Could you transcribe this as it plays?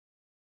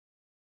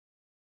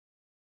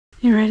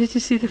You ready to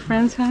see the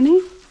friends,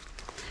 honey?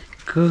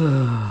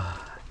 Good.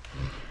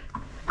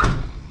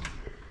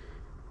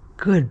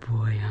 Good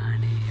boy,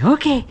 honey.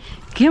 Okay,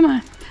 come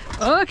on.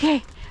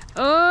 Okay,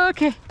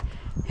 okay.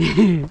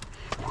 You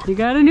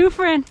got a new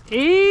friend.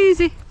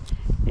 Easy.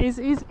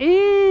 Easy, easy,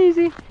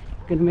 easy.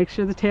 Gonna make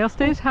sure the tail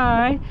stays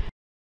high.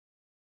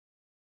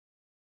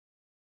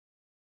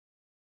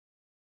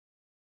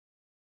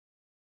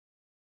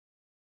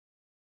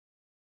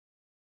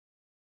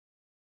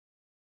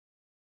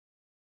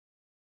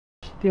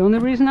 The only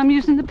reason I'm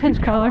using the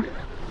pinch collar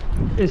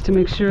is to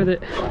make sure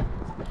that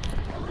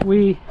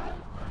we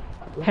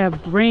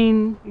have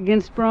brain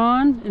against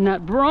brawn and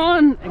not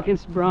brawn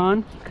against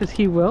brawn, because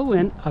he will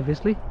win,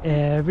 obviously,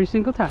 every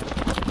single time.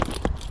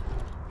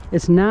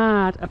 It's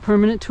not a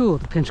permanent tool.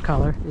 The pinch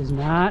collar is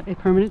not a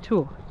permanent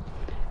tool.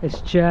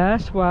 It's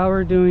just while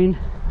we're doing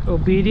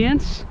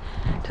obedience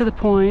to the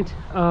point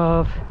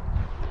of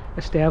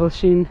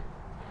establishing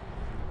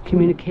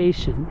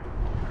communication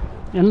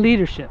and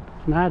leadership.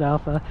 Not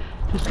alpha,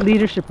 just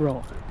leadership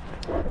role.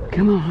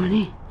 Come on,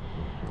 honey.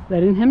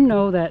 Letting him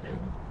know that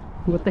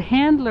what the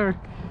handler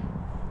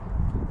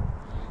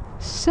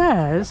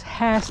says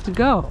has to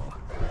go.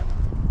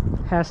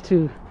 Has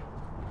to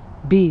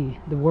be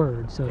the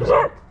word, so to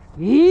speak.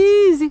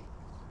 Easy.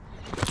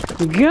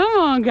 Come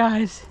on,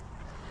 guys.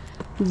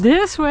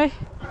 This way.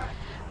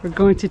 We're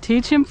going to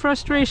teach him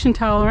frustration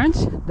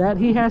tolerance, that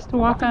he has to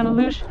walk on a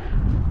loose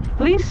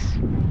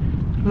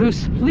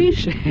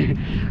leash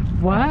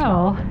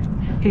while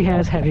he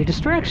has heavy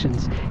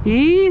distractions.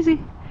 Easy.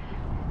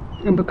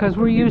 And because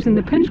we're using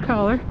the pinch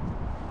collar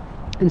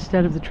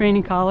instead of the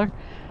training collar,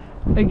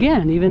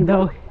 again, even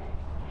though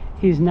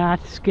he's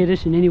not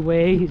skittish in any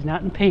way, he's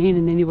not in pain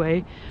in any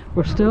way,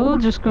 we're still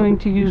just going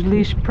to use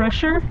leash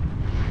pressure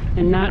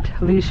and not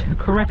leash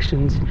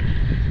corrections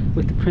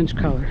with the pinch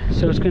collar.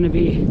 So it's going to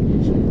be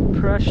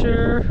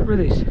pressure,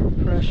 release,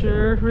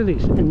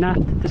 and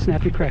not the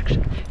snappy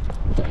correction.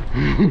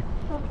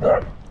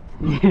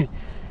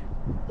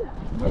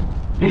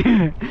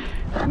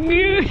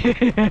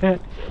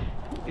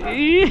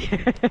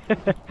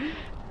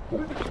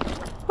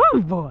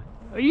 Oh boy,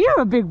 you're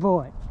a big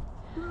boy.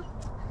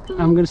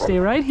 I'm going to stay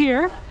right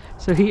here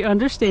so he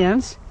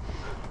understands.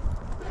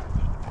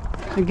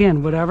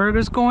 Again, whatever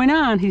is going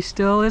on, he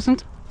still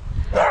isn't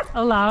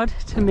allowed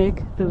to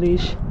make the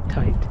leash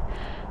tight.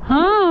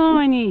 Oh,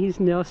 honey, he's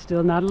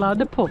still not allowed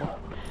to pull.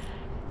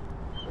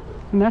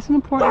 And that's an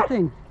important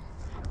thing.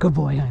 Good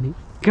boy, honey.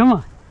 Come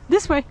on.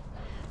 This way.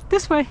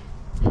 This way.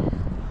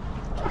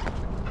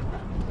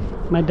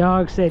 My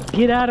dog said,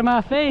 "Get out of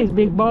my face,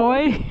 big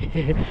boy."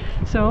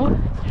 So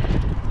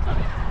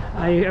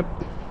I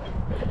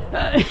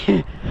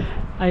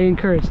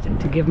encouraged him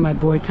to give my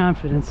boy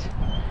confidence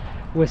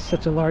with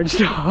such a large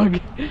dog.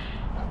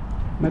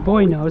 My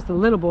boy knows, the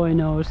little boy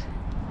knows,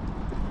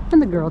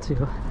 and the girl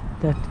too,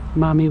 that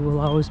mommy will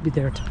always be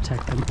there to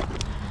protect them.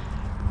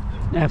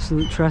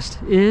 Absolute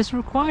trust is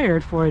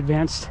required for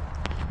advanced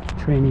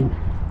training,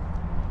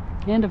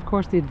 and of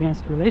course the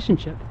advanced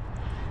relationship.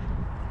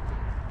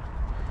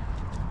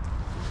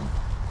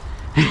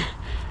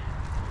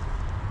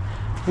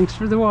 Thanks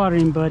for the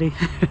watering, buddy.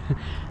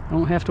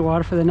 Don't have to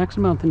water for the next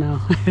month now.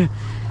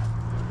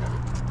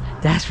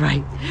 That's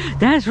right,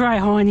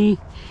 honey.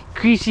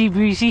 Greasy,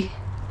 greasy,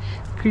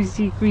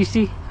 greasy,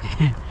 greasy.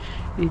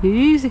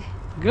 Easy.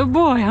 Good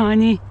boy,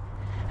 honey.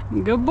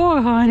 Good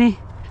boy, honey.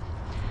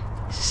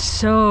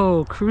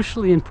 So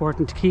crucially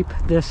important to keep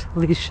this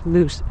leash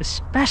loose,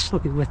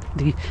 especially with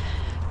the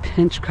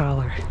pinch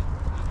collar.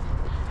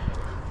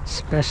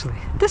 Especially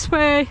this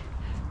way.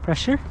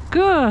 Pressure.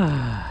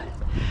 Good.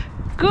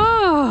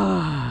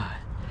 Good.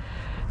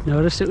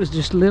 Notice it was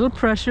just a little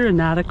pressure and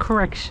not a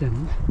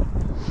correction.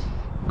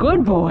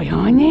 Good boy,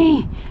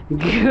 honey.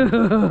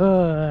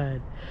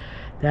 Good.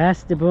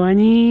 That's the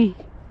bunny.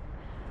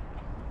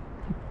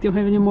 Don't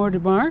have any more to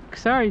mark?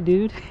 Sorry,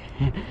 dude.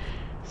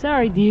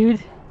 Sorry,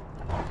 dude.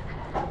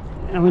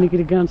 I'm gonna get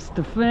against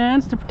the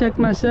fence to protect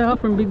myself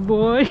from big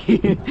boy.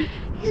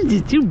 He's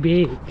just too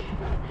big.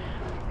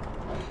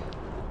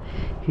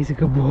 He's a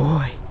good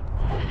boy.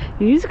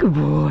 He's a good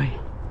boy.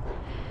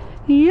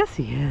 Yes,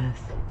 he is.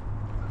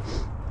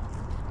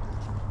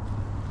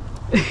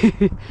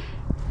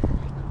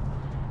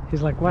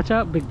 He's like, watch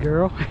out, big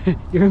girl.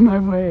 You're in my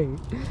way.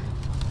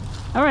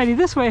 Alrighty,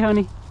 this way,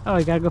 honey. Oh,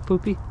 you gotta go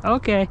poopy?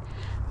 Okay.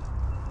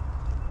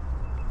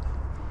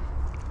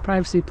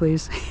 Privacy,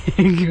 please.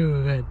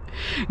 Good.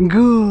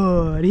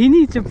 Good. He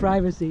needs some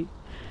privacy.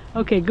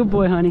 Okay, good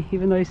boy, honey,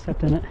 even though he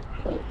stepped in it.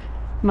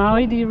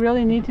 Maui, do you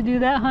really need to do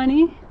that,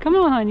 honey? Come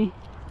on, honey.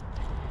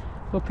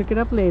 We'll pick it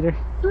up later.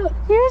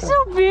 You're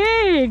so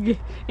big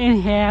and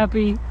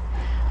happy.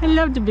 I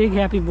love the big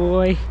happy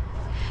boy.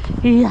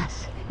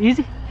 Yes.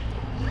 Easy.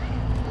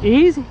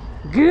 Easy.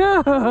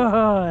 Good.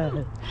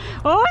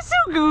 Oh,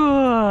 so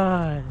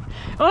good.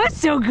 Oh,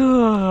 so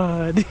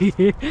good.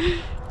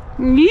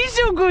 He's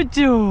so good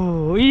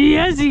too.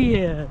 Yes, he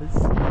is.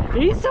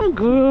 He's so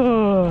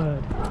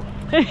good.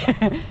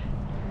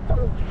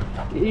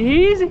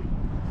 Easy.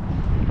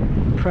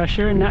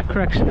 Pressure and not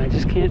correction. I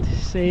just can't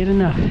say it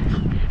enough.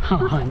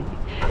 Oh, honey.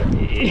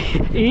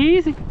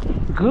 Easy.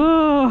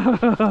 Good.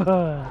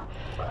 Come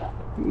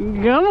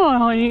on,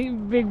 honey.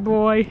 Big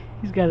boy.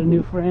 He's got a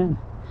new friend.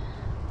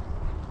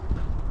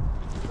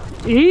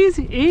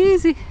 Easy,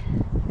 easy.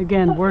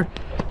 Again, we're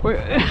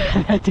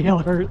that tail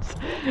hurts.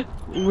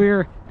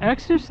 We're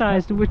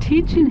exercising. We're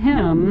teaching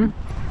him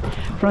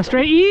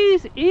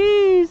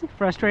ease,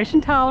 frustration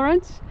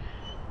tolerance.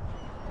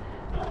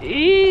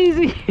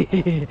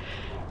 Easy.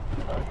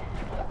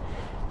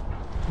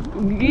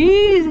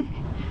 Easy.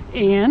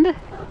 And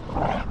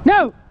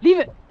no, leave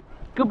it.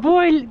 Good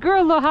boy,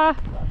 girl, Aloha.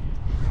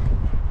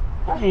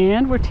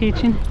 And we're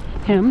teaching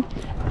him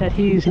that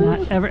he's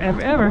not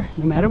ever,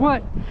 no matter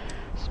what,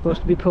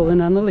 supposed to be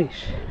pulling on the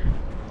leash.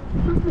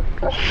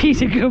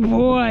 He's a good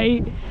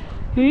boy.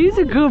 He's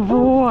a good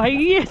boy.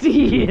 Yes,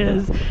 he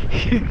is.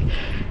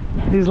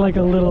 He's like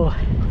a little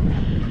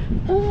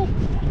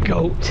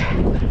goat,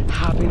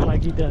 hopping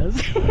like he does.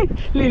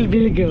 Little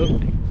bitty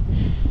goat.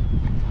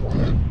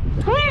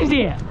 Who's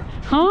there?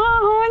 Huh,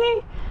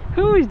 honey?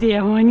 Who is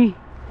there, honey?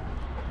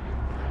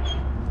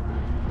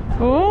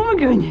 Oh my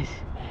goodness.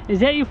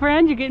 Is that your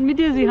friend? You're getting me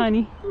dizzy,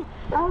 honey.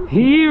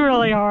 You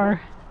really are.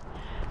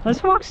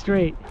 Let's walk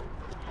straight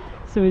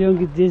so we don't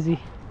get dizzy.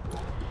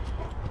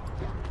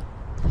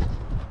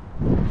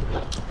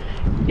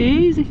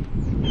 Easy.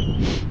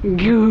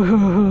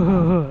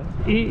 Good.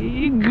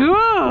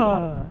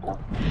 Good.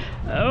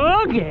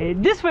 Okay,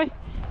 this way.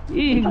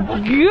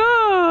 Good.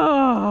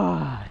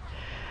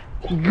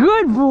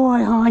 Good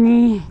boy,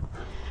 honey.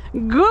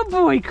 Good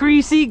boy,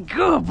 Creasy.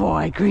 Good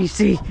boy,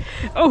 Creasy.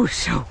 Oh,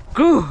 so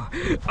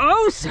good.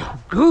 Oh, so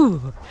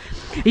good.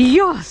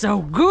 You're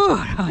so good,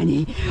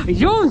 honey.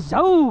 You're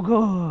so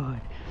good.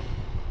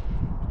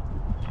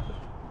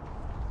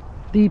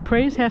 The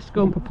praise has to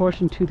go in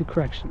proportion to the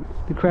correction.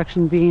 The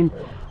correction being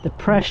the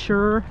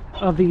pressure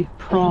of the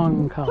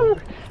prong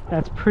collar.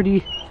 That's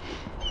pretty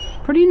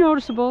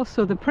noticeable,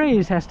 so the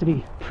praise has to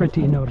be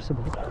pretty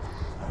noticeable.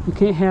 You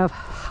can't have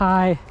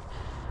high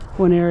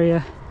one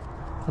area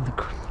of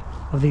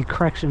the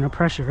correction or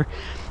pressure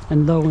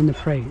and low in the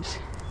praise.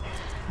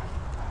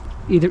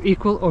 Either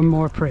equal or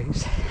more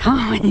praise.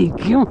 Oh, you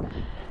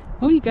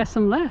got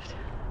some left.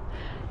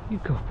 You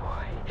go,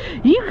 boy.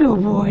 You go,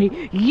 boy.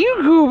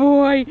 You go,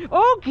 boy.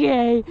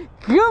 Okay.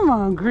 Come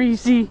on,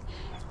 Greasy.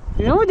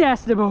 Oh,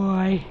 that's the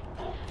boy.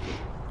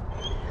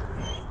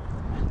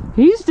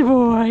 He's the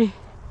boy.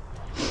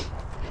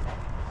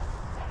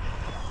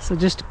 So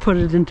just to put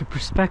it into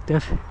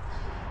perspective,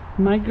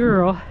 my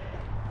girl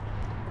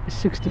is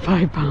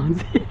 65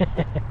 pounds.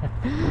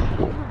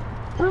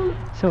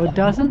 So it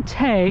doesn't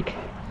take,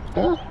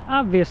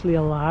 obviously,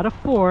 a lot of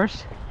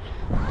force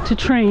to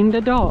train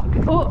the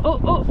dog.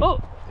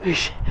 Oh.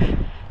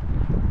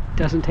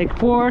 Doesn't take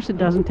force, it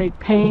doesn't take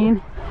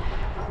pain,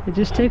 it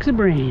just takes a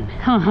brain.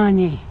 Oh,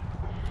 honey.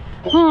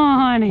 Oh,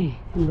 honey.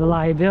 And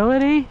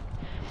reliability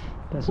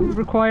doesn't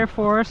require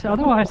force.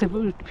 Otherwise, if it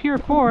was pure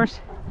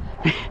force,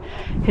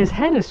 his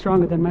head is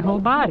stronger than my whole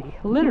body,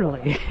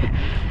 literally.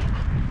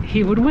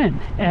 He would win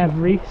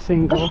every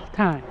single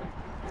time.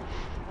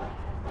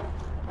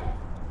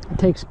 It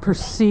takes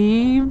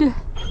perceived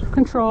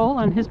control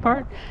on his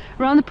part.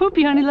 Around the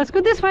poopy, honey, let's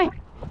go this way.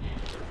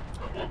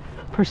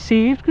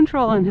 Perceived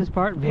control on his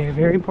part, very,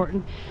 very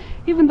important.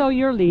 Even though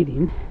you're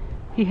leading,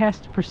 he has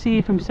to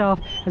perceive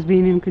himself as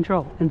being in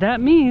control. And that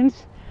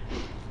means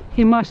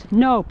he must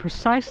know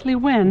precisely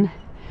when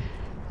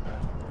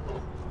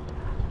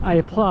I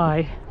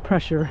apply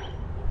pressure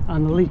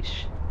on the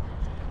leash.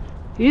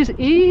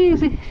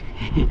 Easy.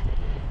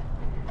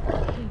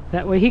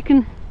 That way he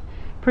can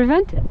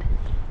prevent it.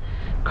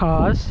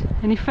 Cause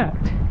and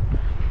effect.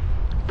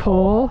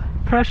 Pull,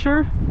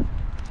 pressure,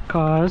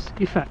 cause,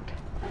 effect.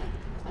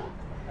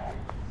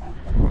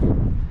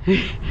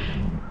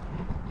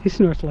 He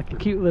snorts like a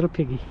cute little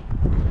piggy.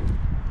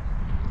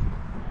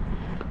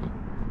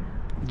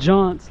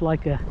 Jaunts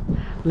like a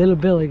little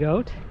billy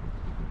goat.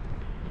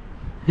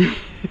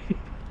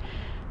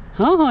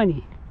 Huh,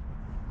 honey?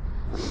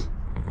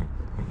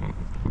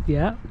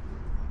 Yeah.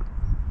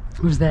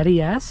 Was that a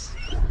yes?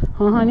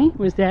 Huh, honey?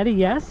 Was that a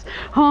yes?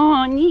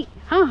 Honey,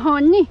 huh,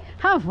 honey,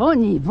 ha,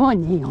 honey,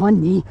 honey,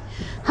 honey,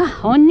 ha,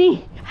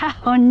 honey, ha,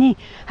 honey,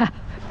 ha,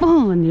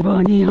 honey,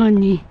 honey,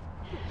 honey.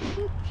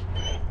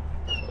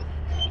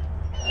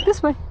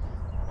 This way.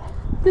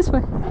 This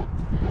way.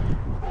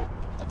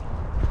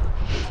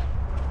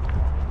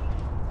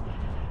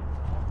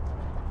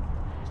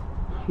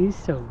 He's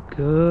so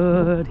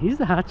good. He's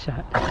a hot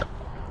shot.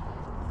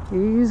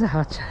 He's a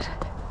hot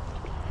shot.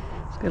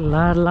 He's got a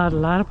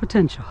lot of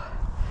potential.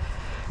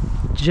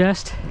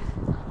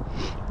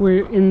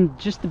 We're in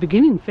just the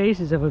beginning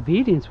phases of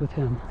obedience with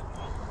him.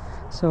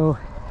 So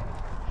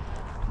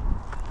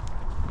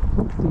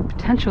the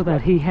potential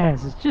that he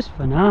has is just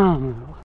phenomenal.